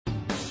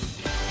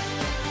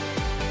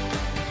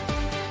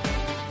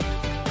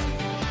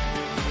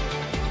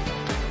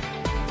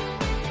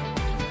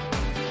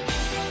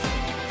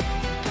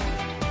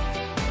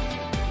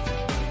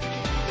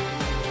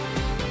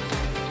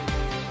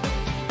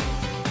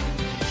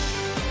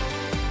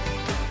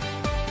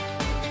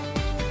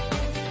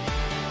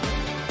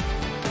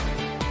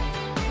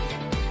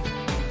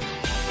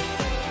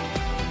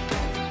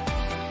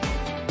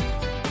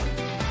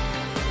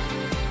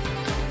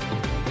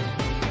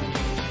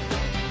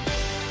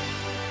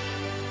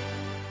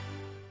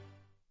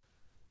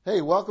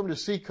Hey, welcome to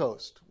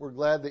Seacoast. We're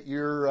glad that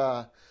you're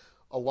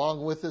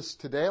along with us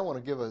today. I want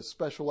to give a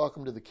special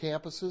welcome to the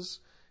campuses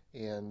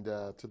and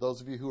to those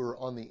of you who are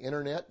on the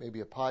internet, maybe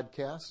a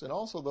podcast, and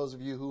also those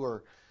of you who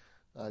are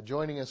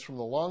joining us from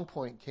the Long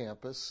Point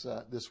campus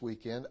this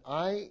weekend.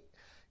 I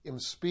am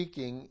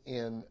speaking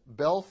in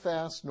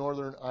Belfast,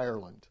 Northern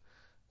Ireland.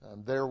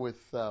 I'm there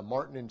with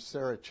Martin and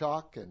Sarah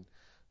Chalk and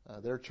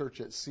their church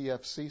at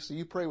CFC. So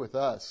you pray with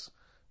us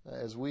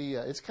as we,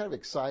 it's kind of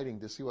exciting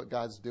to see what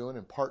God's doing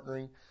and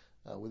partnering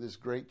with this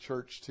great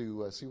church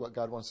to see what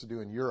God wants to do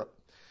in Europe.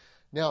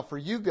 Now, for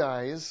you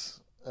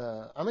guys,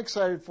 I'm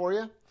excited for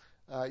you.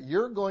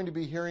 You're going to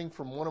be hearing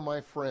from one of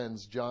my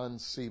friends, John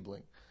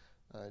Siebling.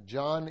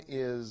 John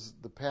is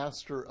the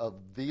pastor of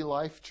The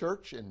Life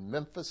Church in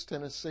Memphis,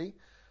 Tennessee.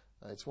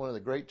 It's one of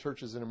the great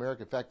churches in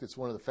America. In fact, it's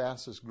one of the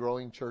fastest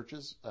growing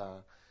churches,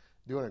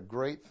 doing a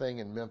great thing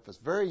in Memphis.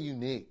 Very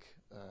unique.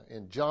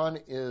 And John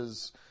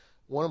is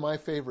one of my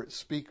favorite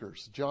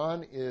speakers.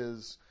 John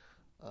is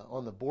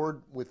on the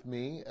board with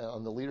me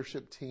on the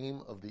leadership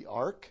team of the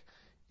ARC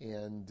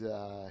and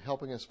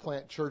helping us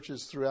plant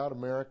churches throughout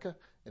America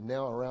and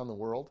now around the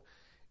world.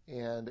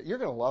 And you're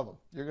going to love him.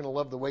 You're going to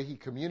love the way he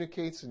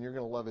communicates, and you're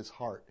going to love his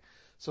heart.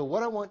 So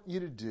what I want you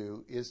to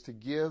do is to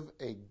give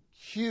a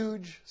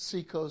huge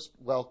Seacoast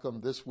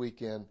welcome this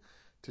weekend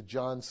to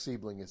John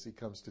Siebling as he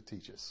comes to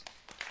teach us.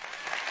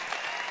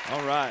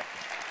 All right.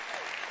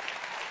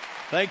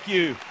 Thank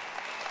you.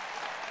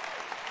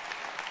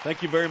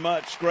 Thank you very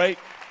much. Great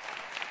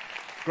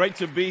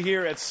to be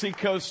here at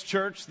Seacoast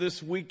Church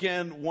this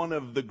weekend, one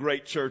of the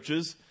great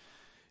churches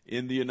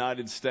in the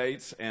United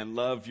States, and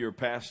love your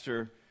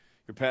pastors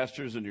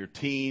and your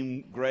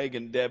team, Greg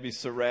and Debbie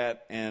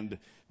Surratt and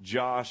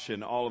Josh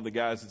and all of the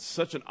guys. It's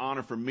such an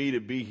honor for me to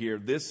be here.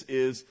 This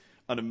is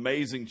an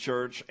amazing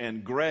church,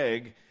 and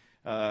Greg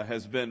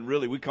has been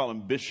really, we call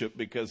him Bishop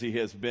because he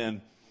has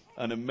been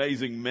an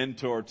amazing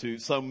mentor to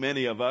so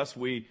many of us.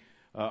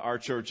 Our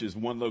church is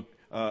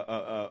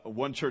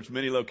one church,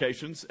 many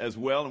locations as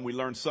well, and we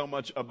learn so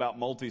much about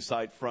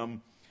multi-site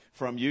from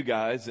you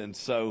guys. And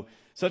so,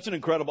 such an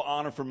incredible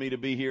honor for me to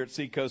be here at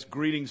Seacoast.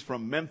 Greetings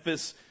from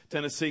Memphis,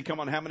 Tennessee. Come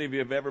on, how many of you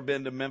have ever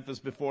been to Memphis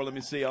before? Let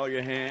me see all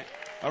your hands.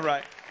 All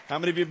right. How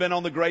many of you have been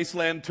on the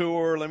Graceland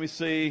tour? Let me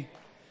see.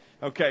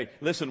 Okay,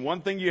 listen,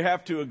 one thing you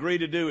have to agree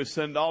to do is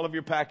send all of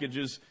your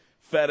packages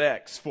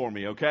FedEx for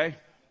me, okay?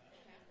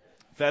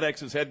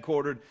 FedEx is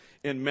headquartered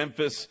in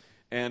Memphis.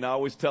 And I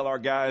always tell our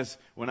guys,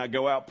 when I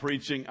go out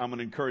preaching, I'm going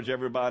to encourage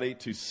everybody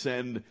to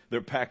send their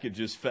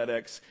packages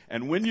FedEx.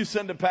 And when you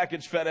send a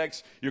package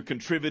FedEx, you're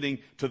contributing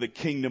to the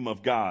kingdom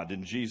of God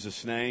in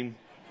Jesus' name.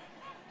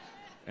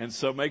 And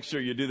so make sure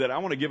you do that. I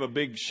want to give a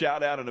big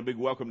shout out and a big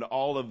welcome to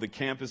all of the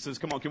campuses.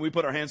 Come on, can we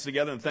put our hands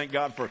together and thank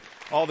God for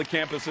all the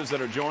campuses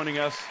that are joining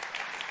us?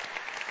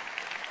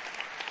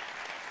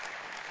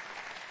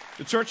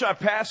 The church I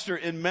pastor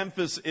in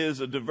Memphis is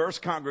a diverse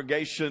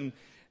congregation,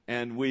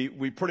 and we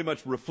pretty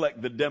much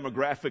reflect the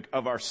demographic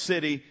of our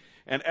city.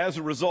 And as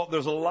a result,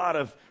 there's a lot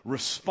of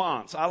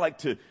response. I like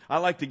to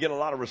get a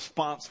lot of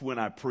response when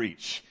I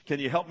preach. Can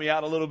you help me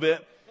out a little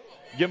bit?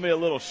 Give me a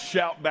little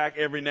shout back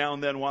every now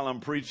and then while I'm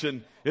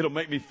preaching. It'll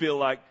make me feel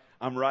like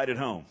I'm right at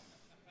home.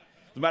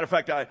 As a matter of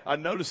fact, I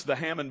noticed the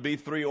Hammond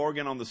B3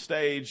 organ on the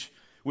stage.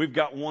 We've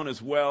got one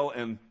as well.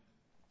 And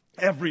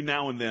every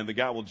now and then, the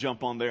guy will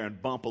jump on there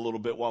and bump a little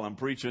bit while I'm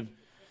preaching.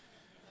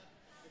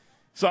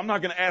 So I'm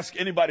not going to ask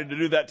anybody to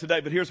do that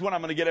today, but here's what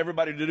I'm going to get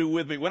everybody to do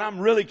with me. When I'm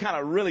really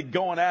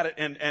going at it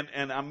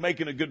and I'm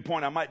making a good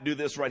point, I might do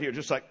this right here,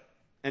 just like,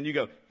 and you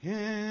go,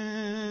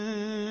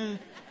 yeah.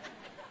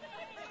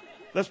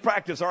 Let's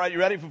practice. All right, you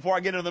ready before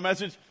I get into the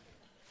message?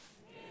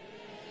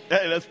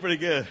 Hey, that's pretty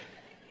good.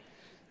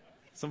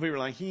 Some people are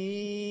like,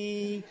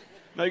 hee.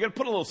 No, you got to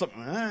put a little something.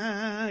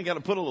 You got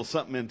to put a little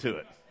something into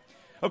it.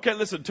 Okay,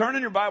 listen, turn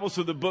in your Bibles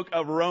to the book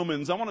of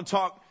Romans. I want to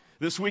talk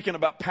this weekend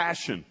about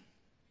passion.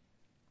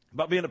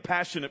 About being a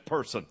passionate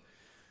person,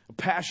 a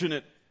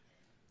passionate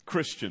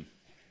Christian.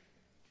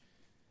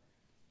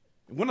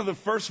 One of the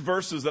first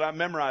verses that I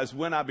memorized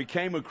when I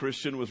became a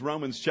Christian was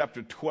Romans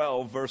chapter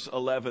 12, verse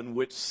 11,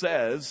 which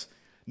says,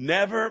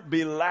 "Never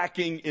be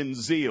lacking in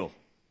zeal,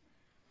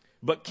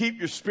 but keep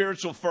your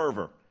spiritual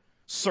fervor,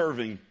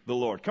 serving the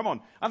Lord." Come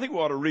on, I think we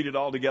ought to read it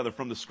all together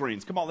from the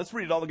screens. Come on, let's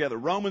read it all together.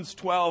 Romans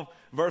 12,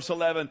 verse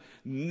 11,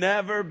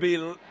 never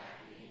be...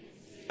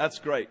 That's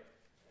great.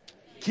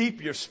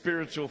 Keep your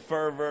spiritual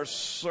fervor,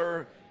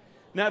 sir.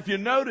 Now, if you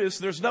notice,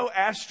 there's no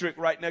asterisk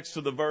right next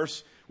to the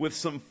verse with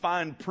some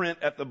fine print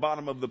at the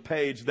bottom of the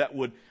page that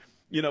would,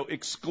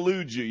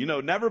 exclude you.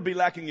 Never be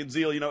lacking in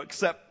zeal,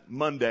 except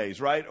Mondays,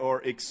 right?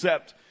 Or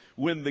except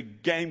when the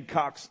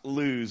Gamecocks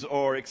lose,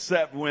 or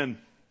except when,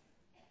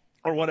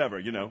 or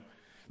whatever,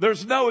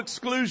 There's no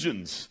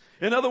exclusions.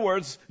 In other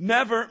words,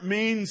 never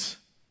means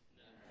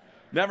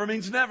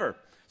never.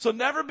 So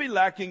never be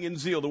lacking in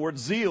zeal. The word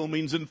zeal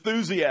means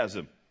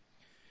enthusiasm.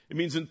 It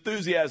means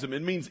enthusiasm.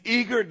 It means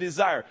eager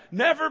desire.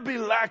 Never be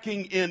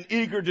lacking in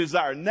eager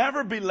desire.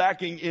 Never be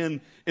lacking in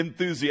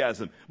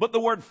enthusiasm. But the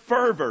word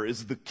fervor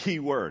is the key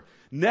word.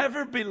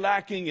 Never be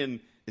lacking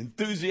in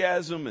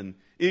enthusiasm and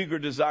eager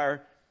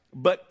desire,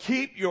 but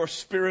keep your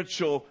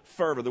spiritual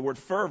fervor. The word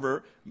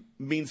fervor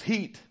means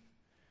heat.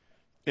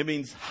 It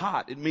means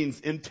hot. It means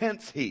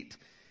intense heat.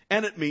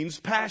 And it means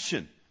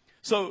passion.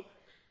 So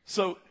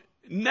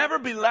never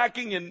be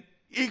lacking in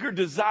eager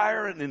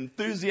desire and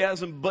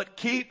enthusiasm, but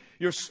keep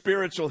your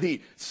spiritual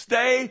heat.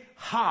 Stay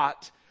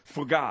hot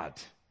for God.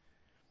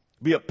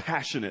 Be a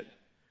passionate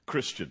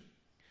Christian.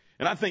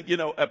 And I think,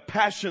 a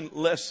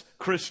passionless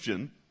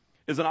Christian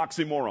is an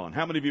oxymoron.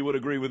 How many of you would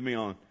agree with me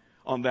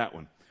on that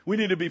one? We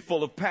need to be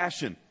full of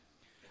passion.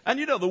 And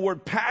the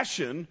word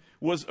passion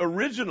was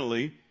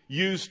originally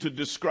used to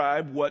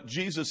describe what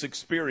Jesus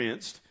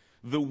experienced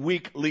the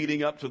week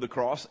leading up to the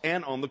cross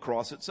and on the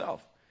cross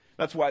itself.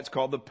 That's why it's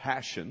called the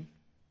Passion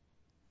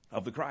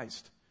of the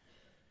Christ.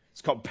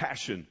 It's called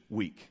Passion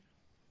Week.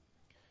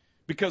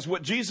 Because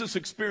what Jesus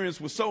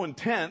experienced was so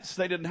intense,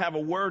 they didn't have a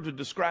word to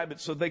describe it,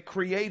 so they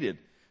created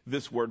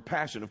this word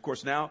passion. Of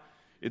course, now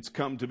it's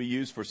come to be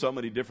used for so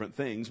many different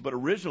things, but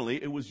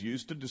originally it was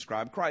used to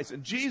describe Christ.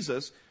 And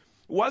Jesus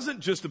wasn't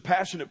just a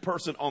passionate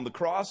person on the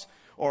cross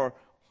or,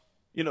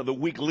 the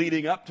week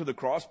leading up to the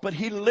cross, but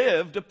he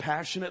lived a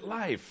passionate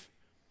life.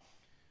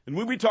 And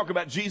when we talk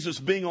about Jesus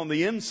being on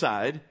the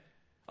inside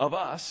of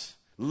us,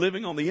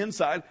 living on the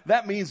inside,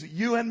 that means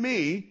you and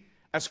me,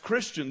 as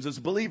Christians, as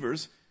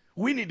believers,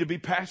 we need to be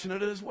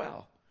passionate as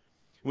well.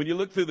 When you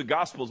look through the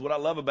Gospels, what I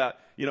love about,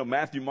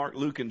 Matthew, Mark,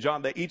 Luke, and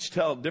John, they each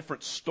tell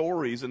different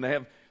stories and they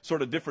have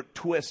sort of different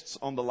twists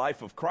on the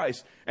life of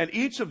Christ. And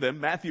each of them,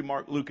 Matthew,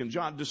 Mark, Luke, and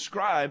John,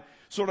 describe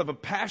sort of a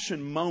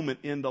passion moment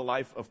in the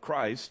life of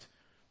Christ.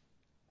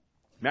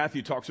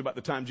 Matthew talks about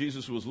the time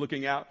Jesus was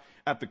looking out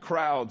at the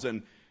crowds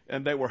and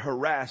they were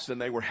harassed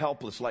and they were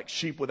helpless like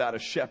sheep without a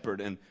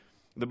shepherd. And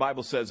the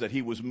Bible says that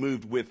he was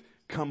moved with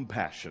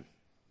compassion.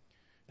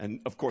 And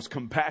of course,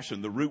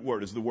 compassion, the root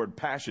word is the word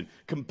passion.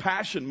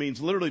 Compassion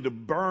means literally to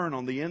burn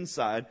on the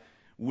inside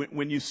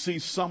when you see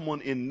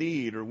someone in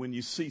need or when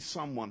you see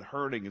someone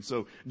hurting. And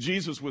so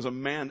Jesus was a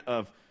man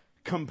of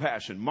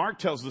compassion. Mark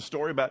tells the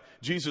story about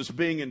Jesus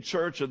being in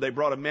church and they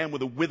brought a man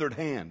with a withered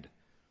hand.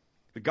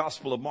 The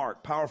Gospel of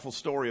Mark, powerful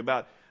story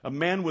about a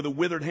man with a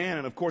withered hand.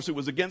 And of course, it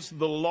was against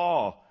the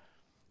law,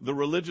 the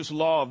religious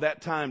law of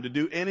that time, to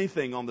do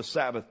anything on the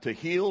Sabbath, to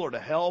heal or to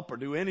help or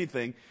do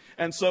anything.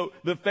 And so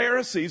the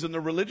Pharisees and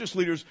the religious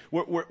leaders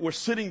were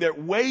sitting there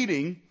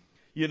waiting,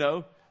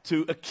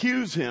 to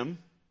accuse him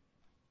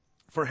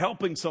for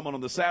helping someone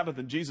on the Sabbath,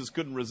 and Jesus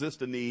couldn't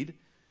resist a need.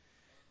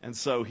 And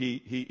so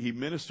he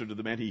ministered to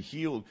the man. He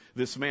healed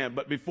this man.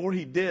 But before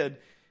he did,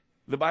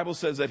 the Bible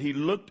says that he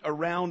looked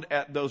around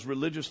at those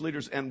religious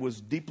leaders and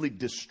was deeply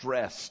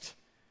distressed.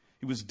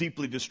 He was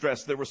deeply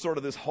distressed. There was sort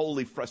of this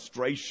holy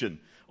frustration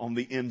on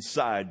the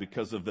inside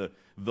because of the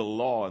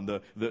law and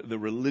the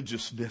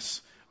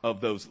religiousness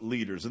of those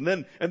leaders. And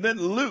then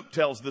Luke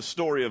tells the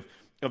story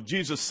of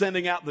Jesus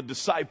sending out the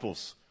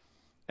disciples.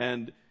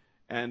 And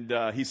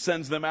he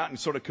sends them out and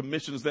sort of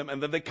commissions them.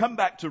 And then they come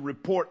back to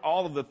report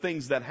all of the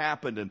things that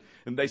happened.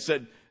 And they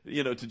said,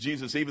 to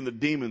Jesus, even the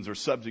demons are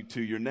subject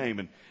to your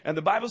name. And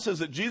the Bible says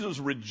that Jesus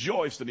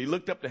rejoiced and he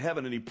looked up to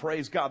heaven and he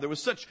praised God. There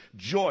was such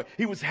joy.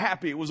 He was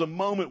happy. It was a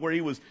moment where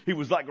he was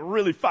like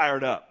really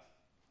fired up.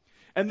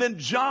 And then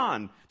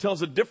John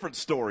tells a different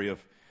story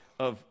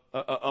of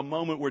a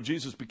moment where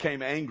Jesus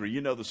became angry.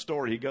 You know the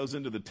story. He goes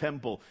into the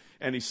temple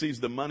and he sees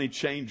the money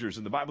changers.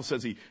 And the Bible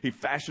says he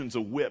fashions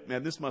a whip.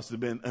 Man, this must have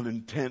been an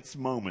intense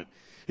moment.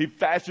 He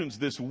fashions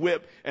this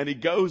whip and he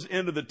goes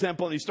into the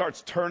temple and he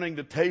starts turning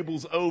the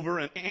tables over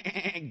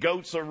and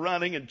goats are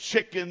running and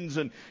chickens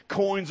and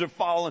coins are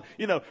falling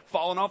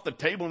off the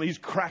table and he's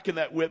cracking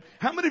that whip.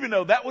 How many of you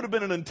know that would have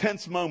been an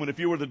intense moment if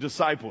you were the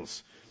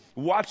disciples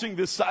watching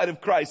this side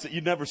of Christ that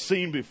you'd never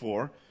seen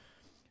before?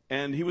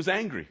 And he was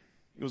angry.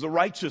 It was a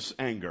righteous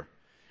anger.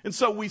 And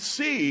so we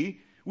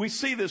see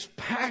this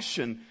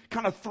passion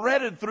kind of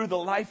threaded through the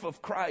life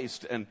of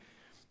Christ.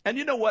 And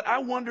you know what? I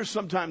wonder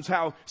sometimes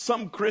how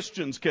some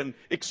Christians can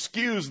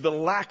excuse the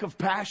lack of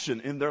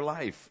passion in their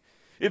life.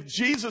 If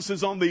Jesus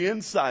is on the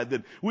inside,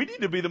 then we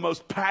need to be the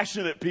most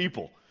passionate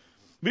people.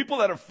 People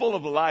that are full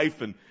of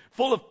life and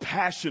full of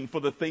passion for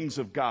the things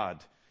of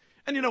God.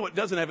 And you know, it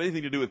doesn't have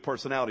anything to do with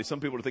personality. Some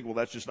people think, well,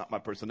 that's just not my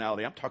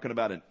personality. I'm talking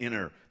about an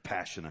inner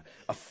passion,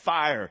 a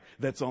fire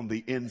that's on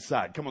the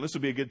inside. Come on, this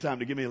would be a good time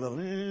to give me a little.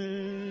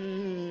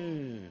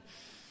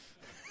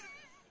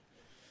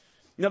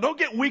 Now, don't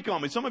get weak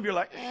on me. Some of you are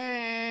like,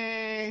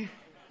 there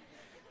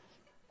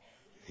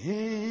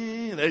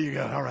you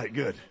go. All right,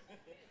 good.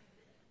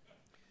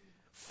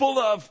 Full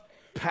of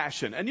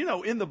passion. And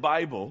in the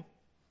Bible,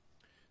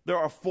 there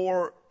are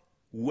 4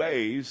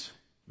 ways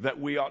that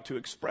we ought to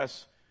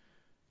express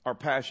our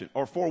passion,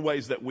 or 4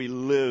 ways that we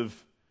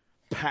live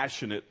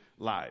passionate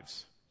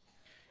lives.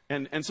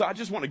 And so I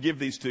just want to give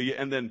these to you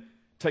and then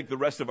take the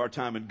rest of our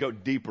time and go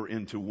deeper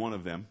into one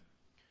of them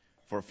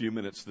for a few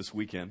minutes this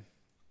weekend.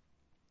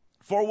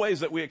 4 ways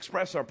that we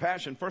express our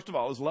passion, first of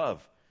all, is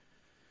love.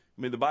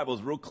 I mean, the Bible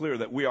is real clear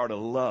that we are to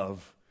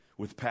love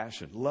with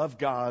passion. Love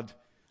God,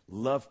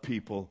 love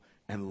people,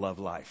 and love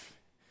life.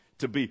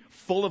 to be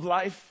full of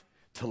life,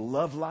 to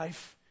love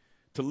life,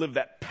 to live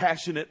that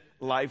passionate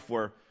life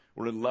where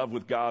we're in love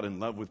with God and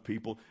love with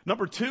people.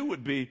 Number 2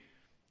 would be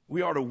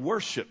we are to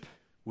worship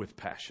with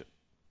passion.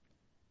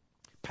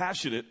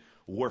 Passionate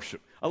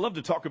worship. I love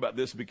to talk about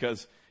this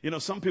because,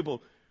 some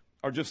people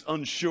are just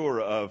unsure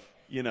of,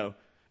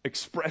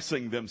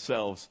 expressing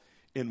themselves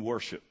in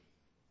worship.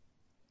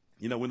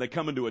 When they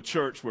come into a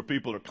church where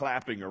people are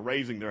clapping or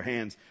raising their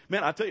hands,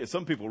 man, I tell you,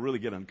 some people really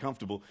get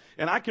uncomfortable.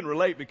 And I can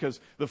relate because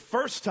the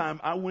first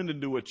time I went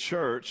into a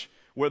church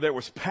where there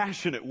was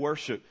passionate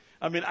worship,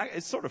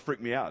 it sort of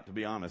freaked me out, to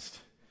be honest.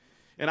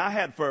 And I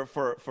had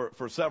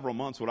for several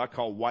months what I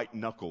call white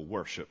knuckle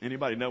worship.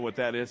 Anybody know what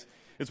that is?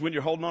 It's when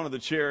you're holding onto the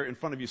chair in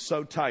front of you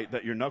so tight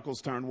that your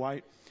knuckles turn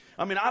white.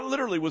 I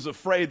literally was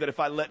afraid that if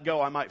I let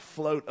go, I might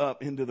float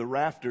up into the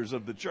rafters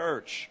of the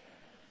church.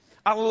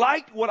 I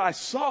liked what I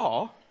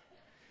saw,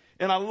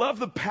 and I love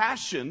the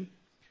passion.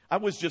 I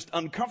was just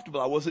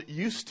uncomfortable. I wasn't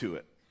used to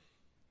it.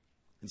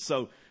 And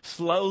so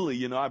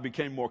slowly, I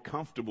became more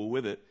comfortable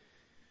with it,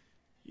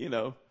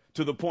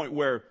 to the point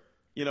where,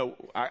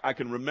 I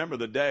can remember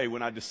the day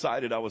when I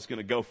decided I was going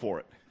to go for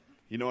it.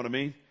 You know what I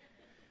mean?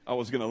 I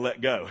was going to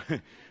let go.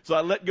 So I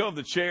let go of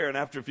the chair, and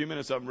after a few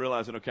minutes, I'm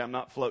realizing, okay, I'm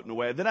not floating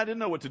away. Then I didn't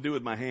know what to do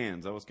with my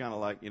hands. I was kind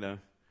of like,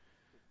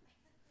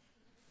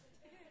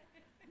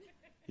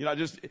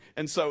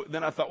 and so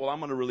then I thought, well, I'm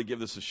going to really give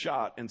this a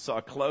shot. And so I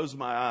closed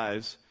my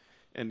eyes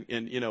and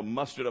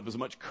mustered up as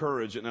much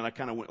courage. And then I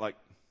kind of went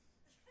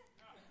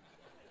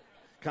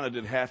kind of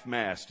did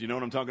half-mast. You know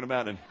what I'm talking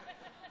about?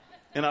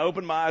 And I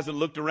opened my eyes and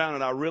looked around,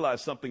 and I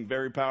realized something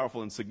very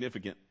powerful and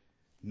significant.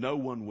 No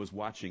one was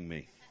watching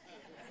me.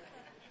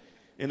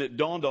 And it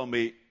dawned on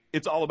me,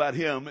 it's all about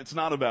him. It's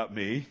not about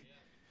me.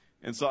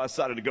 And so I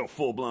decided to go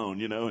full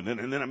blown,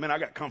 and then I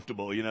got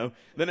comfortable,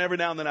 Then every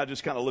now and then I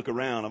just kind of look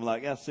around. I'm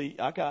like, yeah, see,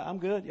 I'm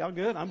good. Y'all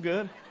good? I'm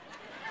good.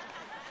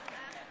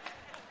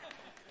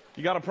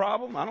 You got a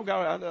problem? I'm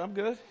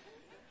good.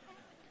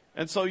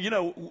 And so,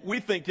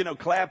 we think,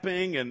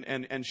 clapping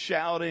and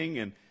shouting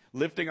and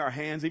lifting our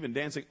hands, even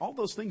dancing, all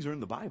those things are in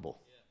the Bible.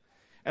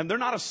 And they're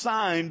not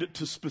assigned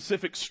to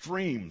specific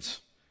streams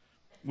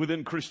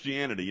within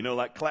Christianity,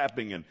 like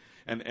clapping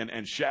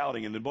and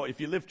shouting. And then, boy, if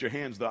you lift your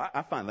hands, though,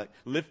 I find like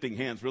lifting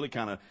hands really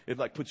kind of, it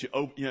like puts you,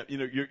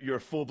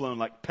 you're full blown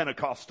like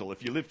Pentecostal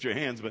if you lift your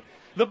hands. But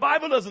the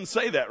Bible doesn't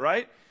say that,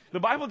 right? The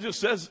Bible just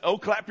says, oh,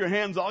 clap your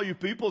hands, all you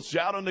people,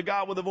 shout unto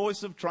God with a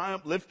voice of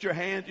triumph, lift your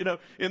hand,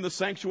 in the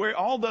sanctuary.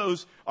 All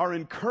those are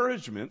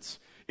encouragements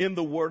in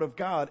the Word of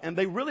God. And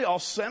they really all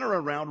center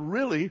around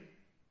really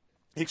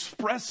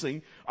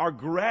expressing our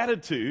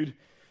gratitude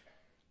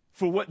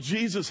for what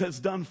Jesus has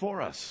done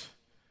for us,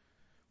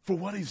 for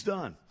what he's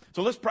done.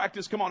 So let's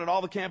practice. Come on, at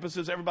all the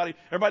campuses, everybody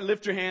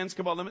lift your hands.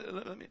 Come on,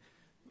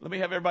 let me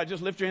have everybody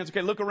just lift your hands.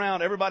 Okay, look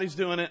around. Everybody's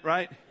doing it,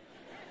 right?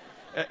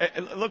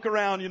 Look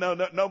around.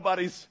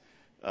 Nobody's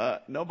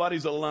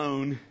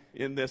alone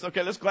in this.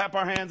 Okay, let's clap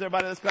our hands,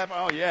 everybody. Let's clap.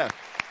 Oh, yeah.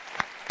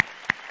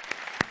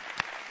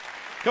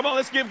 Come on,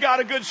 let's give God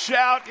a good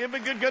shout. Give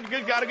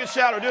God a good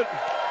shout, or do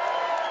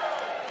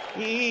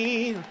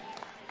it.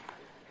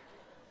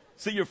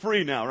 See, you're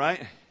free now,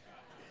 right?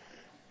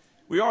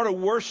 We are to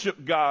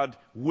worship God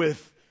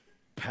with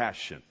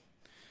passion.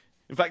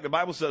 In fact, the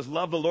Bible says,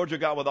 love the Lord your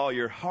God with all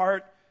your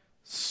heart,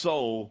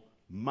 soul,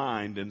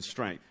 mind, and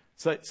strength.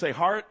 Say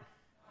heart,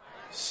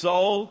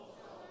 soul,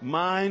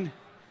 mind,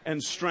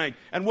 and strength.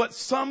 And what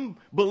some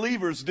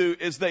believers do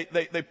is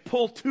they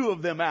pull two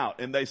of them out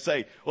and they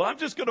say, well, I'm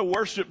just going to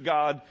worship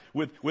God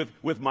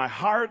with my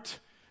heart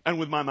and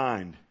with my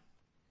mind.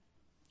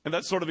 And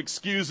that sort of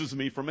excuses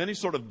me from any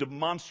sort of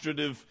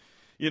demonstrative,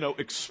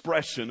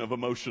 expression of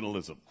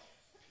emotionalism.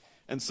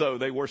 And so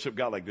they worship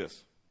God like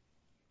this.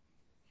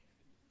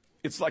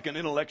 It's like an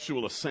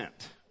intellectual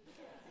assent.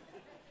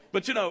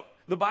 But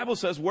the Bible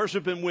says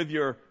worship him with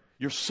your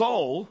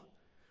soul,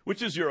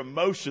 which is your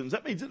emotions.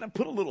 That means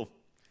put a little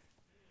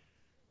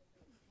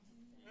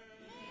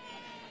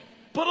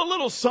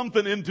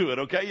something into it,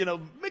 okay?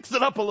 Mix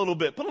it up a little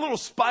bit. Put a little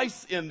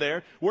spice in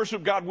there.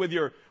 Worship God with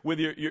your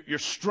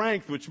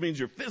strength, which means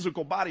your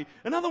physical body.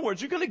 In other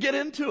words, you're going to get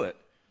into it.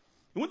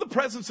 And when the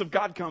presence of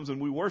God comes and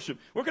we worship,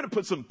 we're going to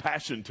put some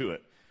passion to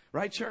it.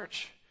 Right,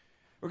 church?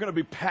 We're going to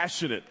be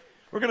passionate.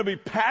 We're going to be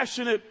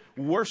passionate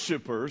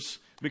worshipers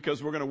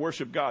because we're going to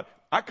worship God.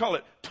 I call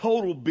it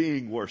total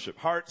being worship.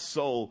 Heart,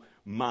 soul,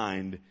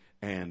 mind,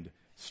 and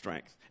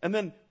strength. And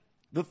then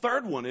the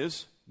third one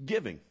is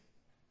giving.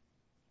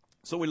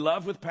 So we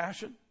love with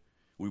passion.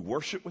 We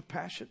worship with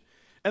passion.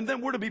 And then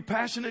we're to be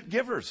passionate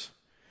givers.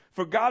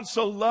 For God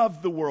so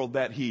loved the world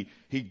that he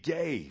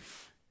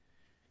gave.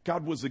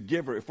 God was a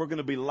giver. If we're going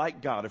to be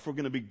like God, if we're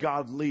going to be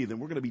godly, then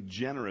we're going to be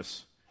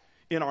generous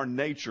in our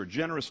nature,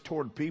 generous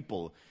toward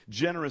people,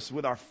 generous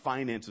with our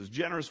finances,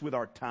 generous with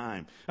our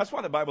time. That's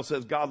why the Bible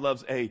says God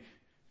loves a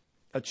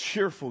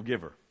cheerful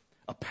giver,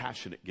 a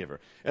passionate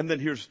giver. And then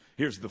here's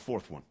the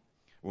fourth one.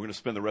 We're going to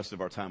spend the rest of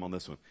our time on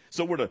this one.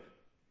 So we're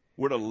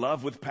to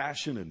love with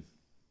passion and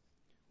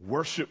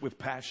worship with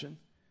passion.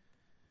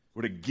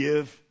 We're to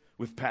give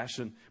with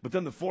passion. But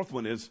then the fourth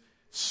one is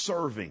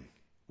serving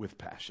with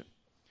passion.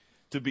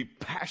 To be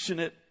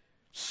passionate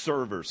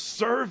servers,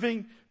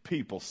 serving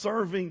people,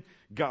 serving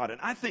God. And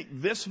I think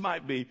this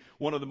might be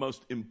one of the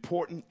most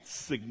important,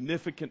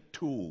 significant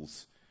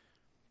tools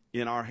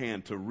in our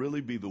hand to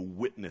really be the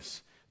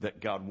witness that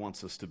God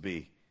wants us to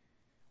be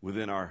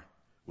within our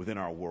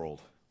world.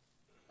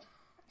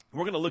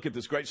 We're going to look at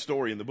this great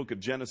story in the book of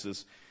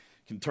Genesis.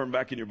 You can turn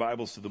back in your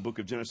Bibles to the book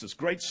of Genesis.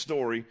 Great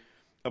story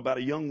about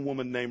a young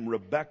woman named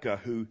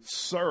Rebekah who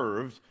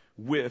served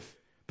with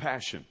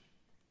passion.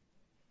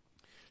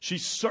 She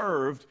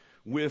served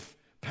with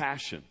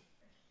passion.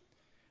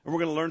 And we're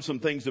going to learn some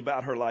things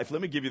about her life.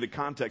 Let me give you the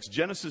context.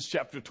 Genesis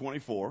chapter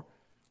 24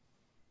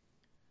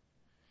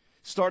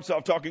 starts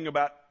off talking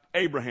about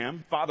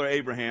Abraham. Father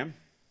Abraham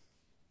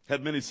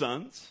had many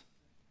sons.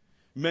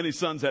 Many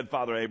sons had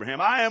Father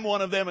Abraham. I am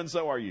one of them, and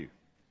so are you.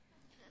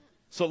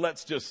 So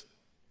let's just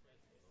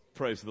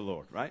praise the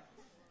Lord, right?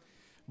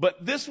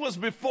 But this was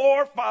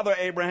before Father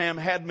Abraham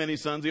had many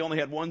sons. He only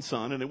had one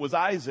son, and it was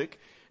Isaac.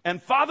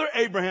 And Father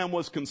Abraham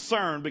was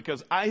concerned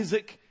because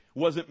Isaac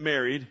wasn't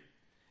married,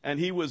 and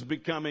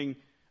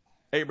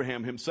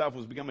Abraham himself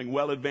was becoming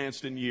well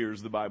advanced in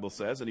years, the Bible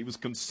says, and he was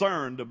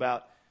concerned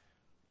about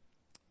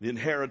the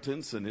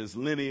inheritance and his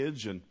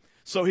lineage. And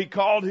so he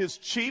called his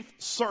chief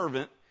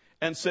servant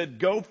and said,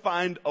 go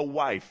find a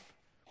wife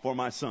for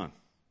my son.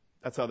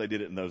 That's how they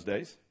did it in those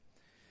days.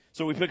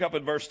 So we pick up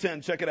at verse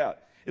 10. Check it out.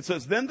 It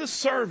says, then the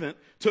servant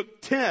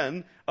took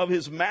 10 of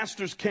his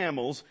master's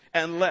camels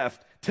and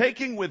left,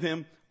 taking with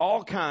him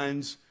all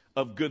kinds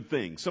of good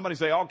things. Somebody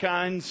say all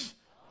kinds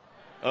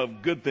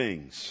of good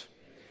things.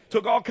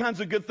 Took all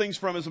kinds of good things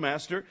from his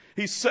master.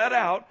 He set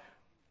out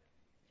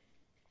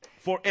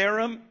for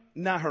Aram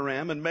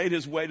Naharaim and made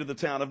his way to the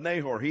town of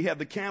Nahor. He had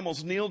the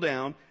camels kneel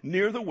down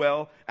near the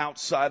well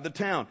outside the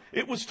town.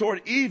 It was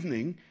toward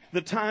evening,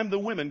 the time the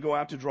women go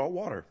out to draw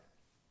water.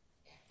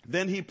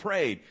 Then he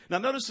prayed. Now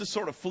notice this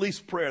sort of fleece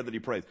prayer that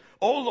he prays.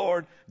 O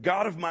Lord,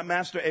 God of my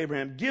master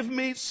Abraham, give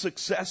me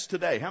success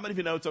today. How many of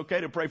you know it's okay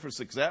to pray for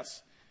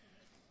success?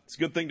 It's a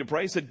good thing to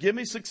pray. He said, give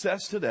me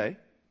success today.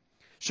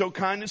 Show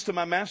kindness to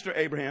my master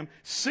Abraham.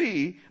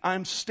 See,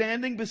 I'm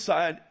standing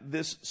beside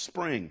this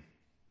spring,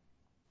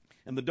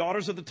 and the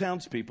daughters of the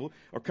townspeople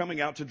are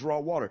coming out to draw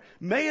water.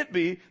 May it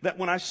be that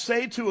when I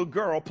say to a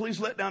girl, please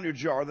let down your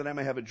jar that I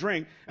may have a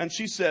drink, and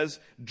she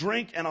says,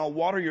 drink and I'll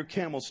water your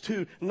camels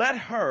too, let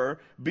her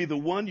be the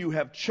one you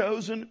have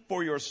chosen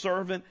for your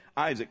servant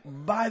Isaac.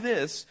 By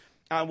this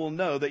I will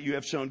know that you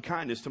have shown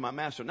kindness to my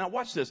master. Now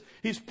watch this.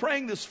 He's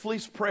praying this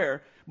fleece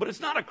prayer, but it's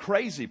not a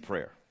crazy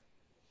prayer.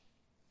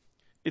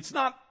 It's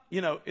not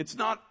out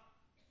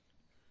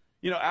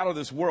of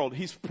this world.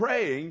 He's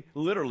praying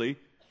literally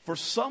for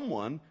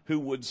someone who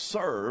would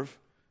serve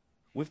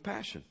with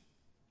passion.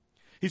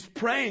 He's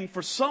praying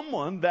for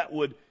someone that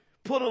would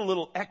put a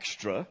little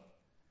extra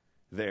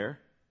there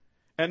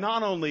and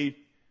not only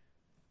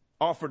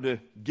offer to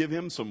give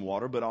him some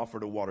water, but offer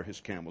to water his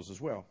camels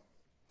as well.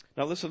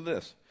 Now listen to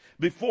this.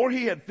 Before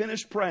he had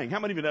finished praying, how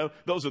many of you know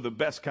those are the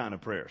best kind of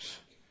prayers?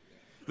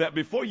 That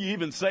before you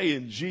even say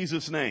in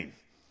Jesus' name,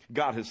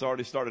 God has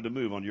already started to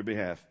move on your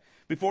behalf.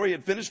 Before he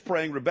had finished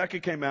praying, Rebekah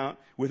came out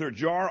with her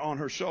jar on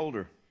her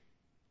shoulder.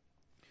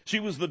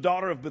 She was the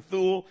daughter of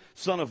Bethuel,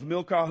 son of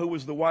Milcah, who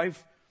was the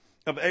wife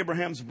of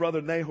Abraham's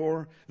brother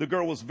Nahor. The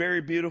girl was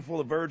very beautiful,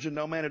 a virgin.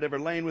 No man had ever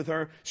lain with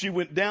her. She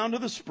went down to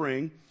the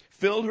spring,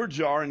 filled her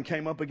jar, and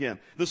came up again.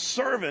 The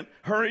servant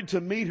hurried to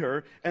meet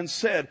her and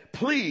said,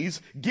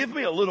 please give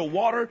me a little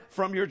water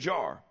from your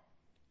jar.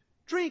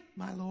 Drink,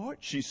 my lord,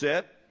 she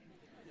said.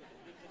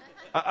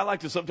 I like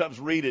to sometimes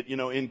read it,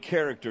 in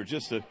character,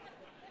 just to...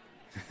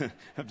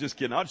 I'm just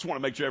kidding. I just want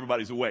to make sure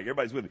everybody's awake.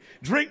 Everybody's with me.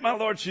 Drink, my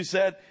lord, she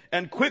said,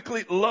 and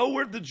quickly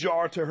lowered the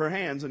jar to her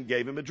hands and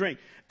gave him a drink.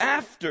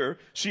 After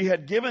she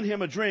had given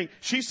him a drink,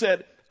 she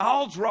said,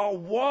 I'll draw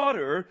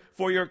water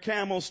for your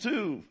camels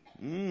too.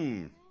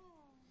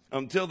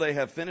 Until they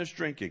have finished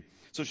drinking.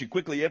 So she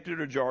quickly emptied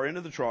her jar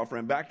into the trough,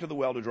 ran back to the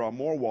well to draw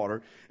more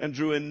water, and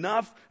drew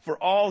enough for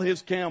all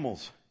his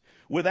camels.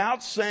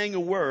 Without saying a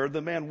word,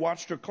 the man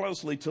watched her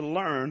closely to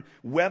learn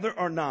whether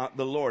or not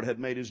the Lord had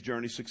made his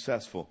journey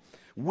successful.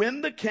 When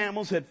the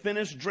camels had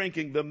finished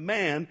drinking, the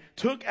man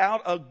took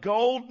out a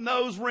gold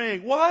nose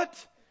ring.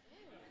 What?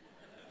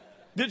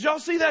 Did y'all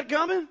see that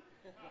coming?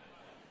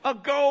 A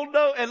gold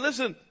nose, and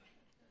listen,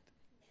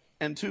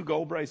 and 2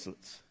 gold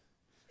bracelets.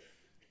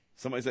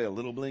 Somebody say a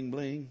little bling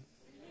bling.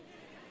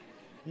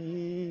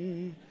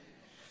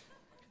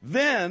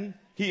 Then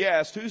he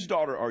asked, whose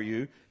daughter are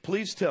you?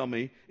 Please tell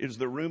me, is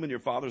there room in your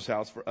father's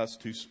house for us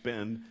to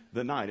spend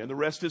the night? And the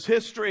rest is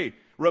history.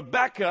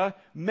 Rebekah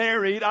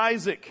married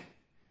Isaac.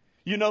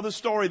 You know the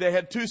story. They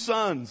had 2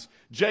 sons,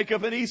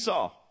 Jacob and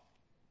Esau.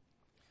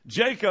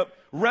 Jacob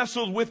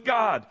wrestled with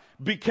God,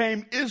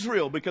 became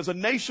Israel because a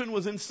nation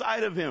was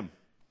inside of him.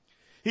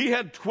 He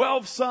had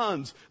 12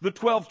 sons, the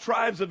 12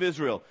 tribes of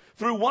Israel.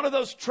 Through one of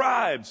those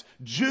tribes,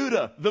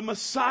 Judah, the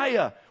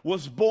Messiah,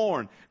 was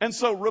born. And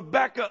so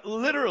Rebekah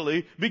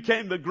literally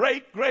became the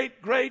great,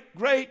 great, great,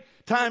 great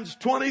times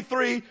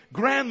 23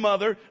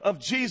 grandmother of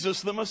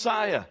Jesus the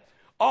Messiah.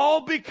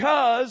 All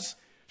because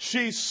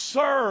she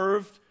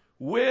served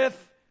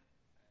with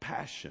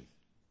passion.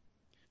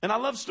 And I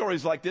love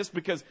stories like this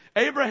because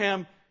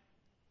Abraham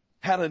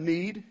had a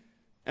need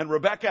and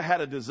Rebekah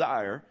had a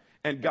desire,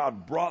 and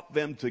God brought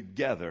them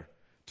together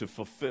to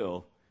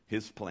fulfill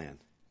his plan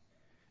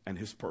and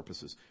his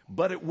purposes.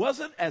 But it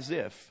wasn't as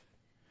if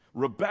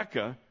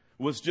Rebekah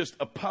was just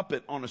a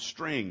puppet on a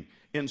string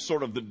in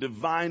sort of the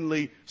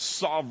divinely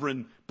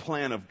sovereign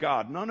plan of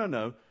God.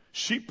 No.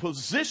 She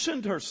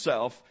positioned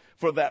herself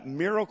for that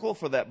miracle,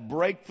 for that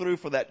breakthrough,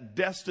 for that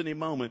destiny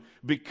moment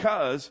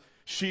because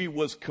she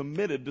was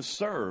committed to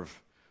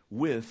serve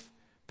with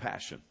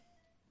passion.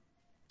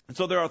 And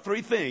so there are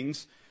three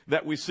things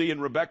that we see in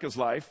Rebekah's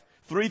life,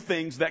 three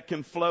things that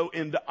can flow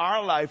into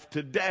our life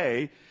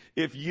today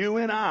if you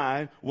and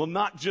I will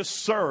not just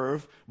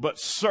serve, but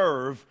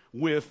serve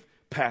with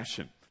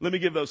passion. Let me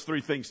give those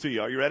three things to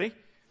you. Are you ready?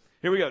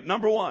 Here we go.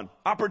 Number one,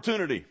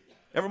 opportunity.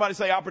 Everybody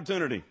say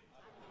opportunity.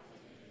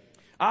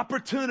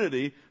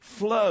 Opportunity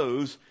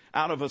flows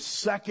out of a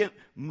second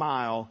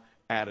mile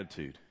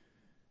attitude.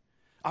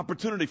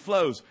 Opportunity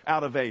flows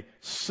out of a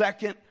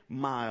second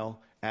mile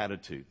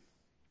attitude.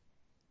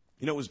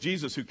 You know, it was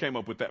Jesus who came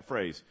up with that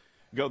phrase,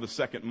 go the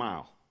second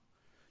mile,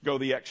 go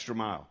the extra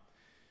mile.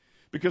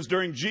 Because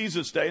during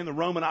Jesus' day in the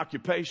Roman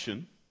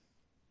occupation,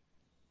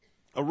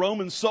 a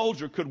Roman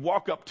soldier could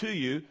walk up to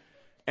you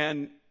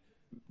and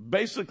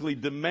basically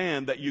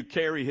demand that you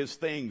carry his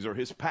things or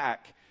his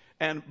pack.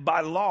 And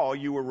by law,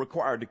 you were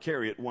required to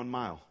carry it 1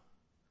 mile.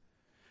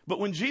 But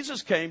when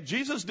Jesus came,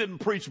 Jesus didn't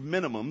preach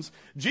minimums.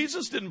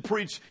 Jesus didn't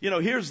preach,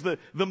 here's the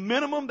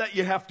minimum that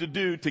you have to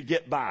do to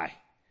get by.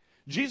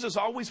 Jesus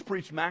always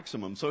preached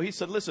maximum. So he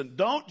said, listen,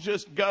 don't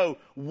just go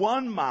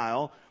 1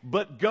 mile,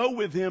 but go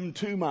with him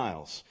 2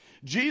 miles.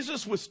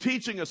 Jesus was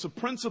teaching us a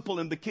principle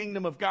in the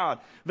kingdom of God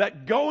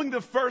that going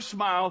the first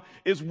mile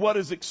is what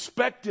is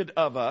expected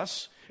of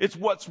us. It's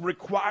what's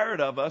required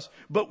of us.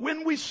 But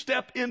when we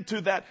step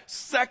into that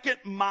second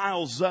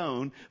mile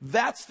zone,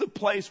 that's the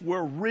place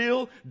where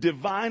real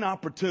divine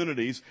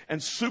opportunities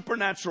and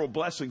supernatural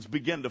blessings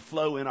begin to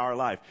flow in our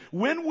life.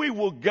 When we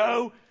will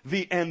go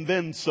the and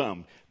then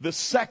some, the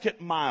second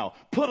mile,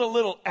 put a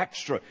little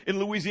extra. In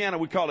Louisiana,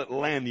 we call it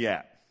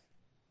lagniappe.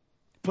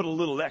 Put a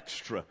little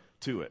extra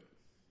to it.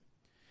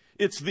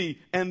 It's the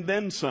and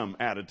then some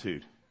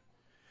attitude.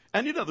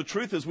 And the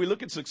truth is we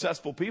look at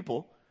successful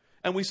people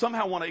and we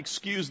somehow want to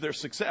excuse their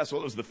success.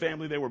 Well, it was the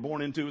family they were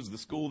born into. It was the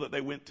school that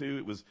they went to.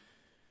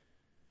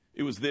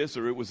 It was this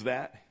or it was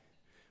that.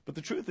 But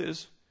the truth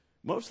is,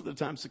 most of the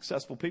time,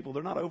 successful people,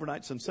 they're not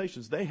overnight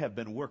sensations. They have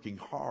been working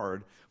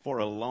hard for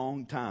a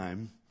long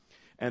time.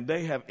 And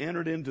they have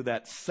entered into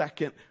that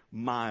second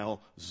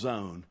mile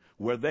zone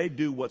where they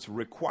do what's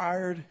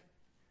required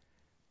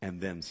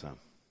and then some.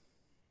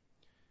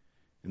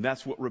 And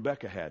that's what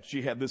Rebekah had.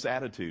 She had this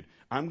attitude.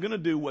 I'm going to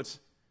do what's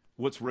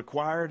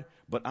required,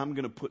 but I'm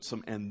going to put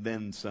some and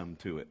then some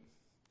to it.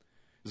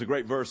 There's a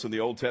great verse in the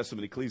Old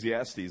Testament,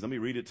 Ecclesiastes. Let me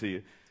read it to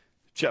you.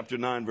 Chapter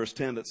 9, verse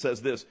 10, that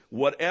says this: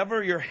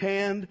 whatever your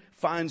hand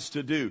finds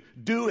to do,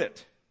 do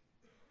it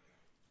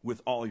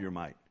with all your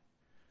might.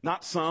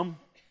 Not some,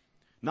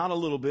 not a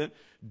little bit.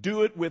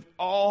 Do it with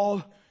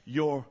all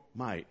your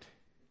might.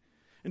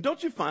 And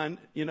don't you find,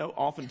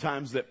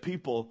 oftentimes that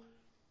people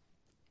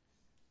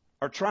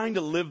are trying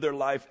to live their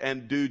life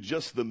and do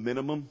just the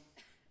minimum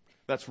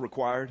that's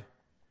required?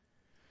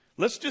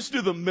 Let's just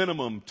do the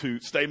minimum to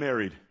stay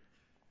married.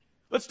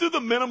 Let's do the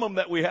minimum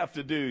that we have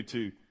to do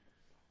to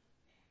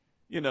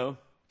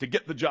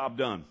get the job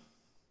done.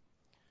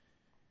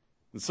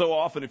 And so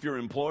often, if you're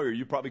an employer,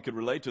 you probably could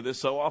relate to this.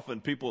 So often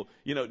people,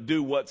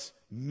 do what's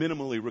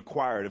minimally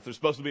required. If they're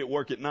supposed to be at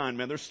work at 9,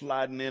 man, they're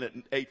sliding in at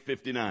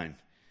 8:59.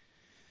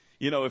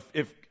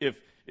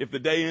 If the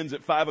day ends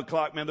at 5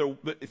 o'clock, man, they're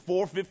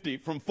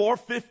 4:50. From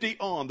 4:50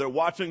 on, they're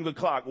watching the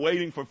clock,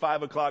 waiting for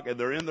 5 o'clock, and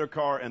they're in their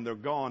car and they're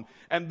gone.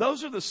 And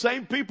those are the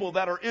same people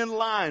that are in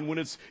line when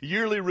it's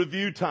yearly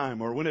review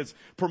time or when it's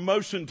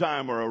promotion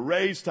time or a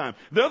raise time.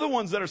 They're the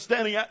ones that are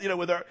standing out,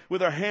 with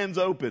their hands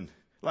open.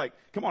 Like,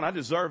 come on, I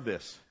deserve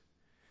this.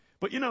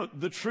 But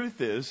the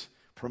truth is,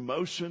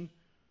 promotion,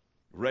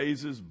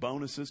 raises,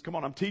 bonuses. Come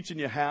on, I'm teaching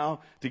you how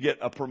to get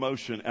a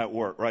promotion at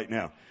work right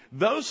now.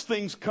 Those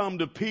things come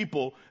to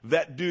people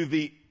that do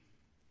the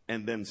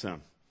and then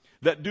some.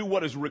 That do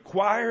what is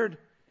required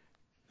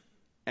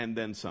and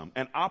then some.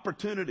 And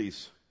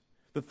opportunities,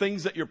 the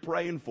things that you're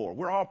praying for.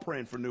 We're all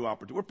praying for new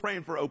opportunities. We're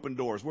praying for open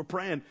doors. We're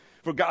praying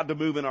for God to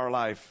move in our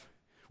life.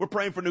 We're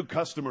praying for new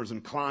customers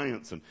and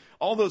clients and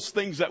all those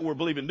things that we're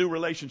believing, new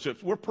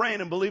relationships. We're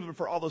praying and believing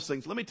for all those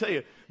things. Let me tell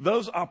you,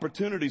 those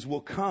opportunities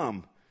will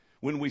come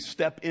when we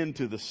step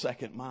into the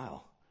second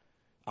mile.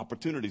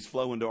 Opportunities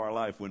flow into our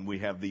life when we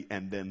have the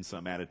and then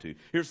some attitude.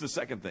 Here's the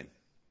second thing.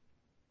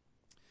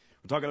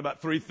 We're talking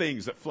about 3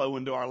 things that flow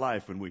into our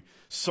life when we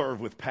serve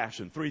with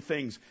passion. 3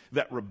 things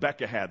that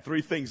Rebekah had.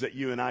 3 things that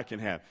you and I can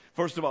have.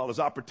 First of all is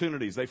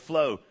opportunities. They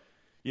flow,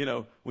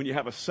 when you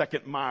have a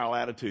second mile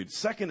attitude.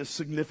 Second is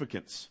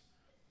significance.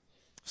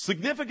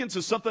 Significance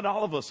is something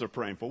all of us are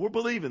praying for. We're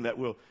believing that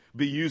we'll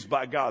be used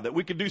by God, that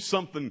we can do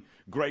something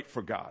great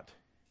for God.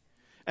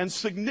 And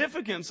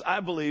significance, I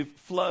believe,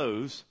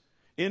 flows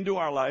into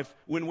our life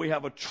when we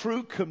have a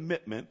true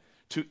commitment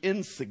to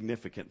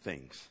insignificant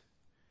things.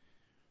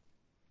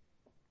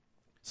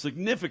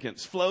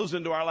 Significance flows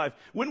into our life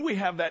when we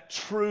have that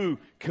true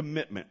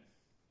commitment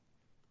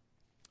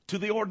to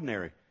the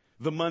ordinary,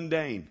 the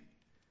mundane,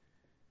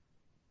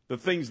 the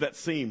things that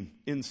seem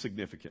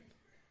insignificant.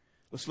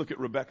 Let's look at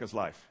Rebecca's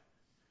life.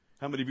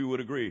 How many of you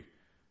would agree?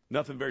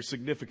 Nothing very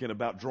significant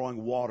about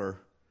drawing water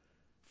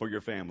for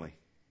your family.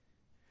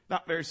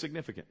 Not very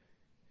significant.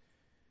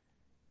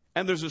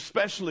 And there's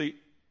especially,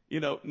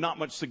 not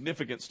much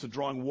significance to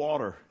drawing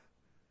water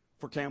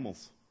for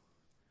camels.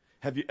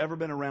 Have you ever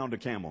been around a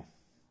camel?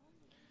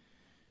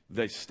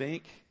 They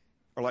stink,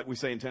 or like we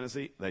say in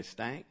Tennessee, they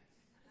stank.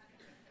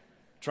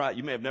 Try it.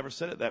 You may have never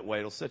said it that way.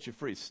 It'll set you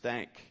free.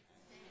 Stank.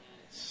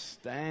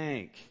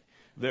 Stank.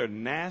 They're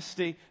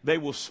nasty. They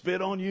will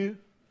spit on you.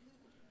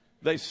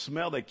 They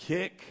smell. They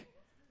kick.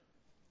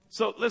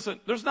 So listen,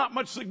 there's not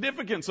much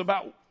significance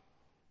about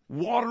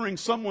watering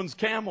someone's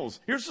camels.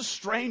 Here's a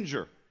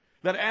stranger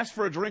that asks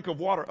for a drink of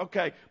water.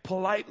 Okay,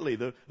 politely,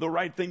 the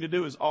right thing to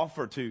do is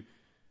offer to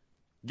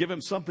give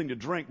him something to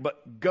drink,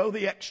 but go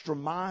the extra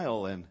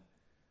mile and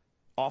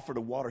offer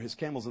to water his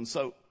camels. And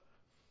so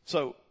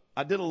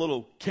I did a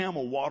little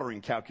camel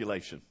watering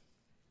calculation.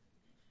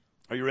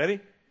 Are you ready?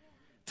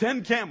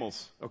 10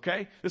 camels,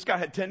 okay? This guy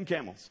had 10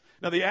 camels.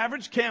 Now, the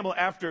average camel,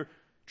 after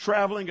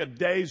traveling a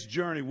day's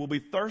journey, will be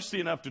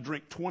thirsty enough to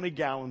drink 20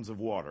 gallons of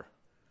water.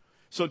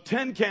 So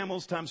 10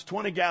 camels times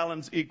 20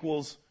 gallons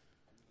equals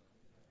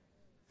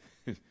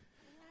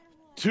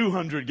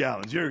 200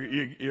 gallons.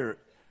 You're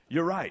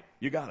right.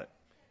 You got it.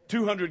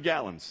 200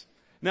 gallons.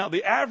 Now,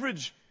 the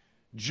average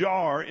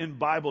jar in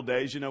Bible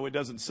days, it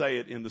doesn't say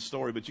it in the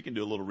story, but you can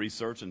do a little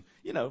research and,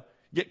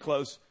 get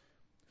close.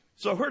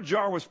 So her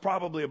jar was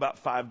probably about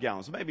 5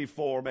 gallons, maybe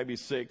 4, maybe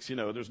 6.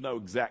 There's no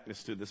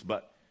exactness to this,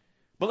 but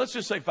let's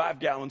just say 5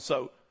 gallons.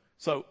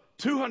 So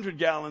 200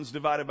 gallons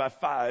divided by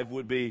 5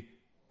 would be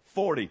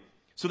 40.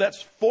 So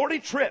that's 40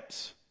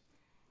 trips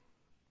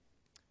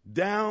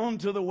down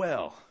to the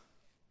well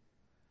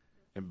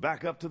and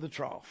back up to the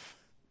trough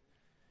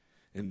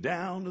and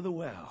down to the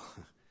well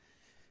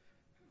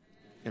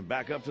and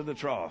back up to the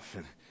trough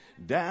and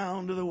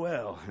down to the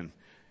well.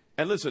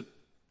 And listen,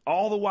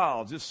 all the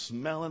while just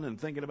smelling and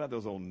thinking about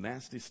those old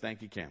nasty,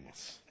 stanky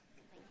camels.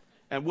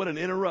 And what an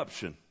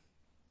interruption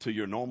to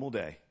your normal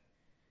day.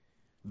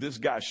 This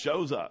guy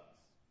shows up,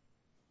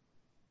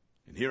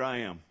 and here I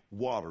am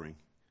watering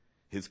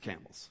his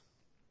camels.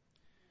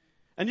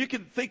 And you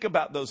can think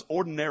about those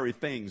ordinary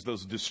things,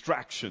 those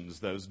distractions,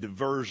 those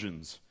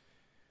diversions.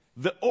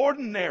 The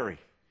ordinary,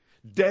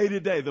 day to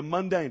day, the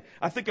mundane.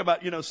 I think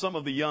about, some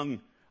of the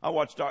young, I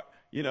watched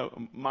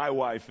my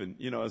wife and,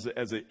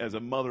 as a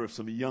mother of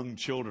some young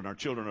children. Our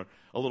children are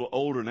a little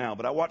older now,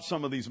 but I watch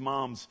some of these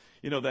moms,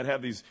 that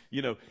have these,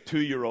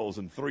 2-year-olds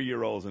and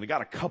 3-year-olds, and they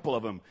got a couple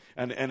of them.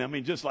 And I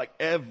mean, just like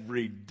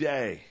every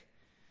day,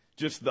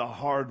 just the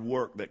hard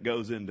work that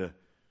goes into,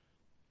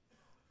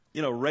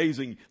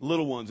 raising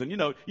little ones. And,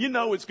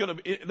 it's going to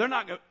be, they're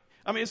not going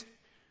to, it's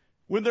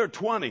when they're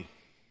 20,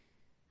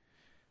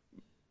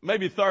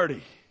 maybe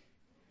 30,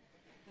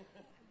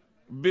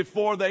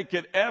 before they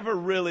could ever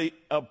really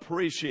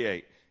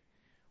appreciate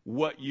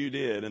what you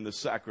did and the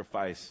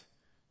sacrifice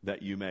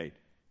that you made.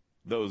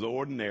 Those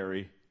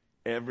ordinary,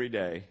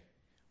 everyday,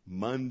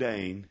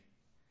 mundane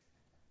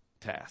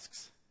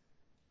tasks.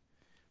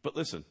 But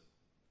listen,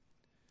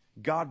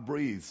 God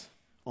breathes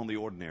on the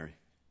ordinary.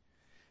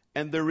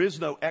 And there is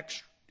no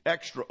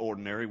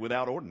extraordinary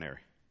without ordinary.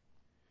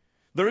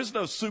 There is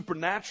no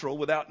supernatural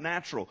without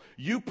natural.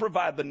 You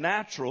provide the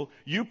natural,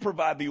 you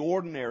provide the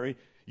ordinary.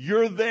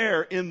 You're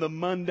there in the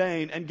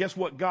mundane, and guess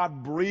what?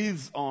 God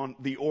breathes on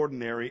the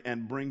ordinary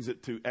and brings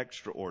it to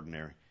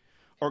extraordinary.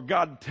 Or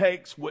God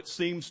takes what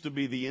seems to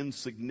be the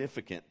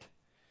insignificant,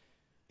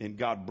 and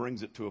God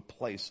brings it to a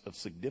place of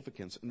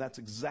significance. And that's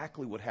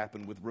exactly what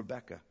happened with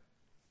Rebecca.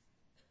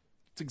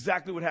 It's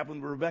exactly what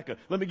happened with Rebecca.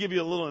 Let me give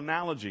you a little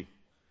analogy.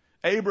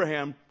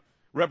 Abraham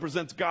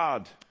represents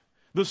God.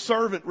 The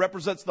servant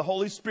represents the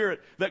Holy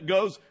Spirit that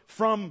goes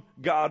from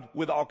God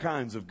with all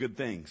kinds of good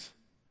things.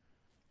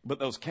 But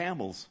those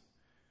camels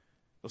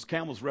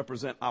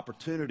represent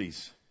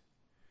opportunities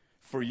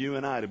for you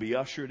and I to be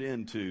ushered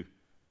into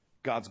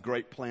God's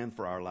great plan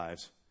for our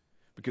lives.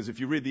 Because if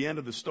you read the end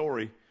of the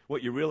story,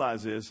 what you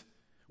realize is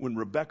when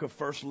Rebecca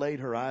first laid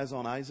her eyes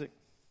on Isaac,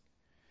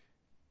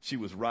 she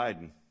was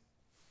riding,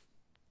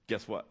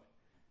 guess what?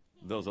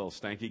 Those old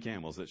stanky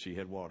camels that she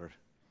had watered.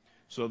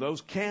 So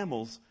those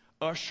camels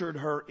ushered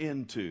her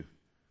into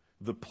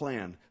the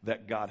plan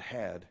that God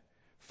had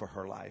for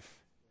her life.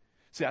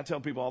 See, I tell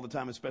people all the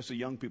time, especially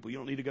young people, you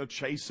don't need to go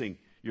chasing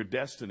your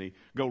destiny.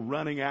 Go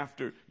running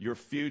after your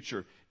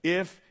future.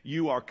 If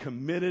you are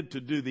committed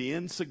to do the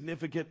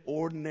insignificant,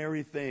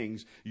 ordinary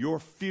things, your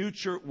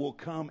future will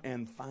come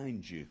and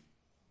find you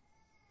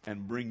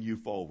and bring you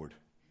forward.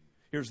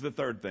 Here's the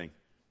third thing.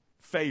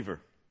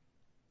 Favor.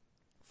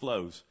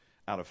 flows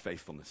out of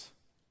faithfulness.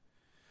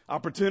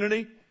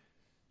 Opportunity,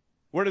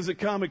 where does it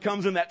come? It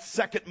comes in that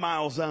second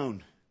mile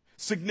zone.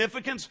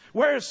 Significance,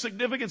 where is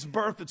significance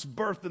birthed? It's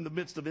birthed in the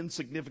midst of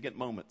insignificant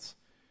moments.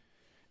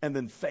 And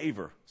then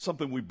favor,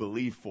 something we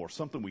believe for,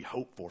 something we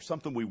hope for,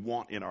 something we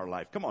want in our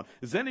life. Come on,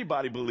 is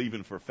anybody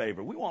believing for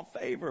favor? We want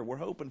favor. We're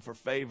hoping for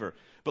favor.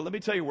 But let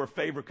me tell you where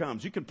favor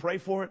comes. You can pray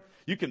for it.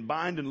 You can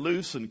bind and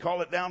loose and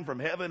call it down from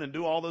heaven and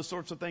do all those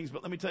sorts of things.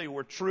 But let me tell you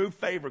where true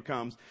favor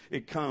comes.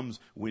 It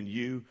comes when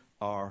you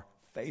are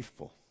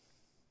faithful.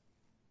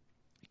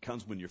 It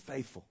comes when you're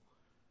faithful.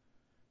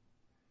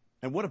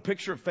 And what a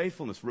picture of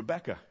faithfulness.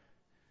 Rebecca,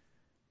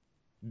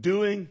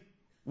 doing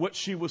what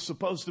she was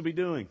supposed to be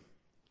doing.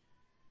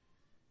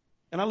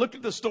 And I looked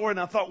at the story and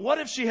I thought, what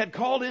if she had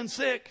called in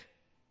sick?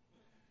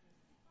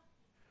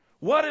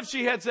 What if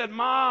she had said,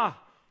 Ma,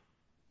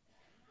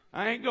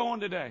 I ain't going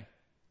today.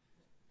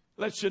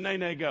 Let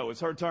Shanae go. It's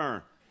her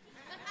turn.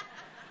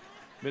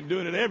 Been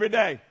doing it every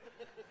day.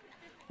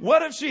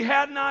 What if she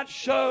had not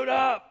showed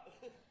up?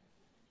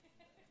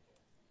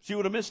 She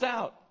would have missed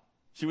out.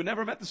 She would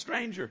never have met the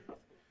stranger.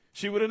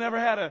 She would have never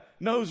had a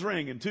nose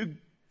ring and 2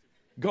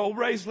 gold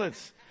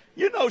bracelets.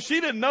 You know, she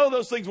didn't know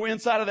those things were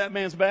inside of that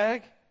man's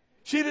bag.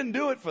 She didn't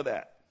do it for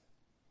that.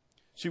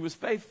 She was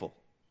faithful.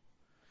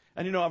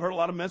 And you know, I've heard a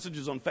lot of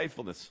messages on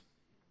faithfulness.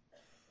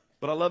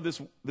 But I love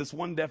this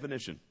one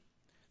definition.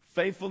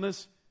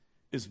 Faithfulness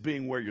is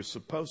being where you're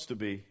supposed to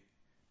be,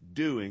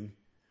 doing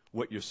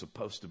what you're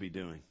supposed to be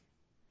doing.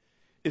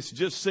 It's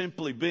just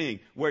simply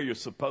being where you're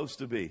supposed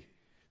to be,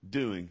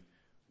 doing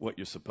what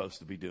you're supposed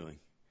to be doing.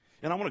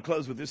 And I want to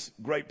close with this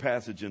great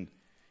passage in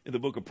the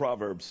book of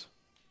Proverbs.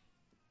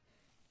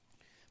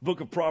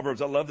 Book of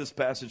Proverbs, I love this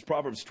passage,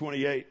 Proverbs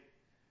 28.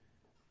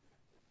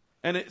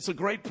 And it's a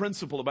great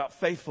principle about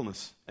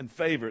faithfulness and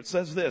favor. It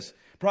says this,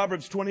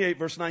 Proverbs 28,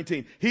 verse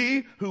 19.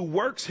 He who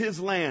works his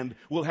land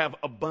will have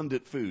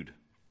abundant food.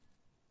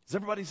 Does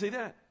everybody see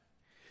that?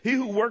 He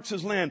who works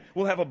his land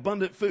will have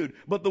abundant food.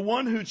 But the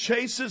one who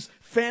chases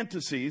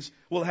fantasies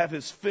will have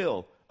his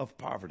fill of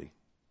poverty.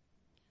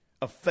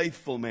 A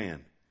faithful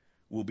man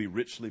will be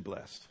richly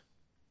blessed.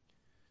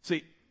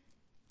 See,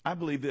 I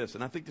believe this,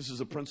 and I think this is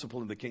a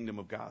principle in the kingdom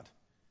of God.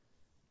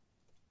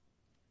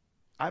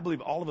 I believe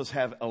all of us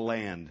have a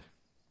land.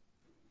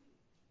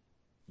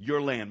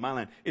 Your land, my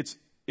land. It's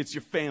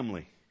your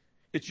family.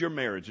 It's your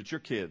marriage. It's your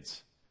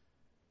kids.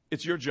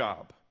 It's your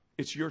job.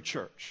 It's your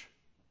church.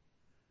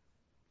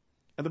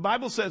 And the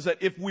Bible says that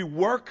if we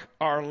work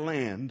our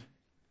land,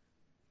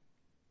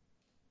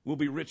 we'll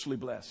be richly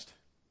blessed.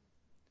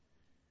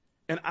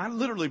 And I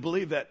literally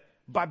believe that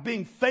by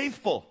being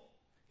faithful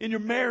in your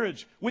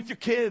marriage, with your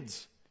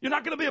kids, you're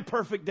not going to be a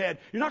perfect dad.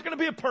 You're not going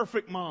to be a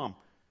perfect mom.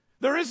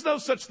 There is no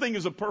such thing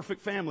as a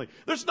perfect family.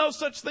 There's no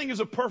such thing as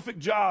a perfect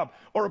job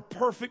or a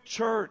perfect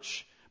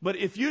church. But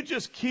if you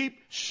just keep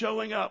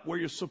showing up where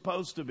you're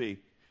supposed to be,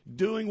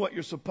 doing what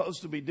you're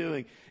supposed to be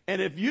doing,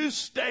 and if you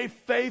stay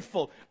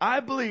faithful,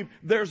 I believe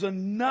there's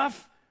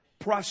enough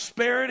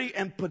prosperity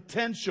and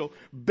potential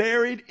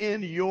buried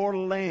in your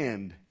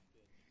land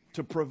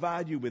to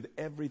provide you with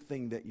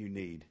everything that you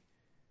need.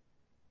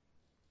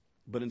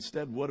 But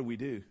instead, what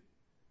do?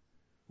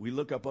 We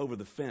look up over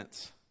the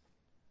fence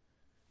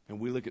and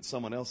we look at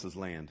someone else's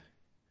land.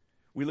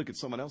 We look at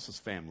someone else's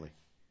family,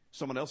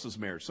 someone else's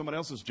marriage, someone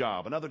else's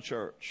job, another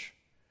church.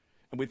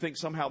 And we think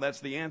somehow that's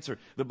the answer.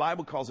 The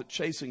Bible calls it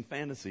chasing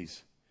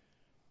fantasies.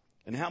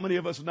 And how many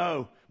of us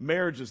know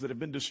marriages that have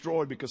been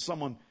destroyed because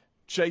someone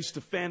chased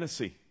a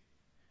fantasy?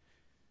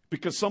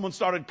 Because someone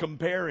started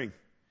comparing.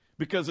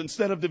 Because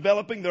instead of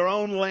developing their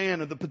own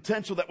land and the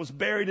potential that was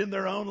buried in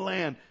their own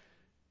land,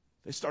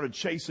 they started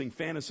chasing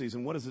fantasies.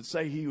 And what does it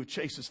say? He who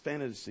chases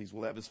fantasies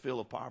will have his fill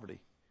of poverty.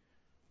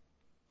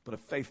 But a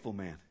faithful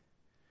man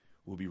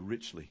will be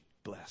richly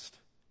blessed.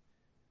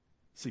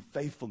 See,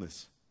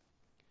 faithfulness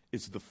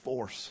is the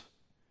force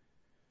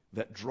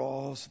that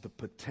draws the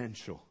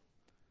potential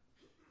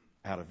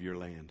out of your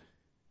land.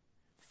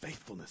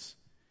 Faithfulness.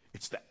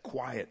 It's that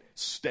quiet,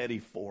 steady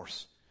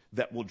force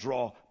that will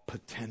draw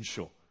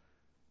potential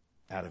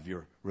out of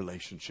your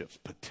relationships,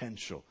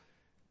 potential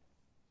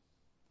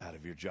out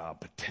of your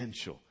job,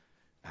 potential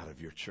out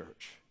of your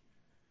church.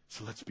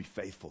 So let's be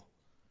faithful,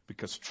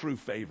 because true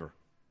favor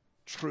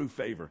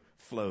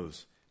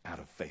flows out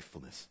of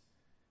faithfulness.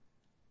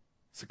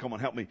 So come on,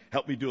 help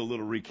me do a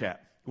little recap.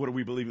 What are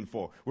we believing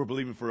for? We're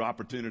believing for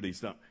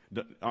opportunities,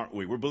 aren't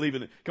we? We're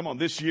believing, come on,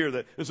 this year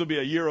that this will be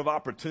a year of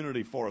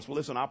opportunity for us. Well,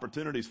 listen,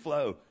 opportunities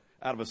flow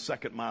out of a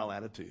second mile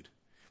attitude.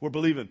 We're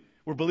believing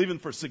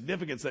for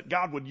significance, that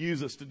God would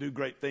use us to do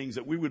great things,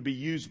 that we would be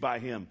used by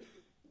Him.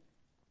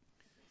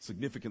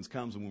 Significance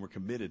comes when we're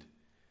committed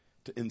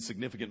to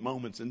insignificant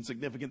moments,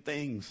 insignificant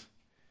things.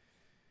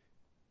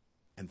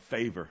 And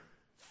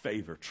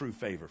true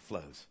favor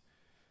flows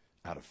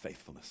out of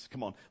faithfulness.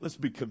 Come on, let's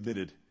be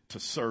committed to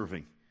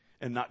serving,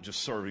 and not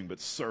just serving, but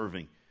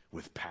serving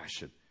with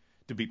passion.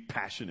 To be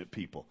passionate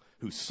people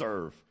who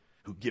serve,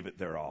 who give it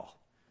their all.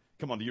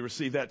 Come on, do you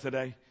receive that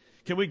today?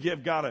 Can we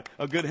give God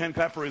a good hand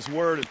clap for His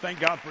Word and thank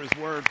God for His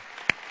Word?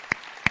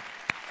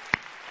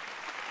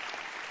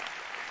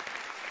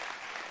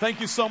 Thank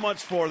you so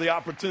much for the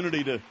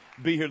opportunity to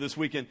be here this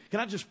weekend. Can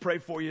I just pray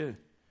for you?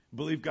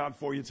 Believe God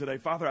for you today.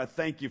 Father, I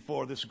thank you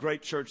for this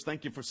great church.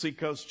 Thank you for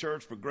Seacoast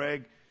Church, for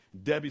Greg,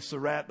 Debbie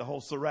Surratt, the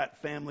whole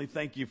Surratt family.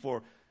 Thank you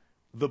for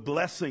the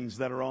blessings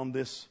that are on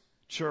this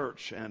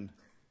church and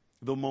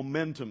the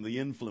momentum, the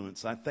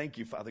influence. I thank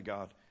you, Father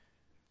God,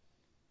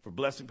 for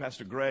blessing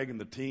Pastor Greg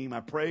and the team. I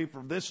pray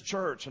for this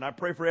church, and I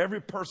pray for every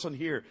person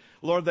here,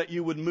 Lord, that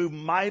you would move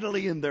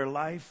mightily in their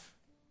life.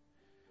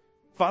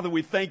 Father,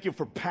 we thank you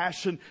for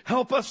passion.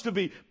 Help us to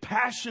be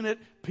passionate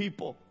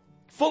people,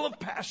 full of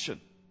passion.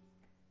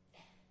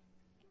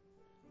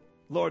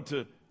 Lord,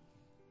 to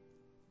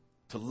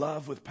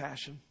love with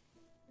passion,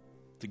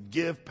 to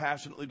give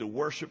passionately, to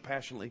worship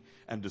passionately,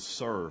 and to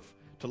serve,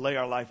 to lay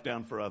our life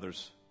down for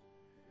others.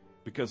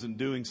 Because in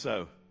doing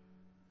so,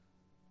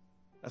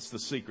 that's the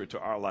secret to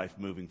our life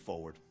moving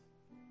forward.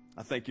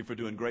 I thank you for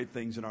doing great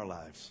things in our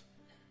lives.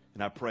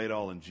 And I pray it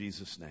all in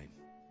Jesus' name.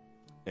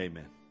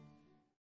 Amen.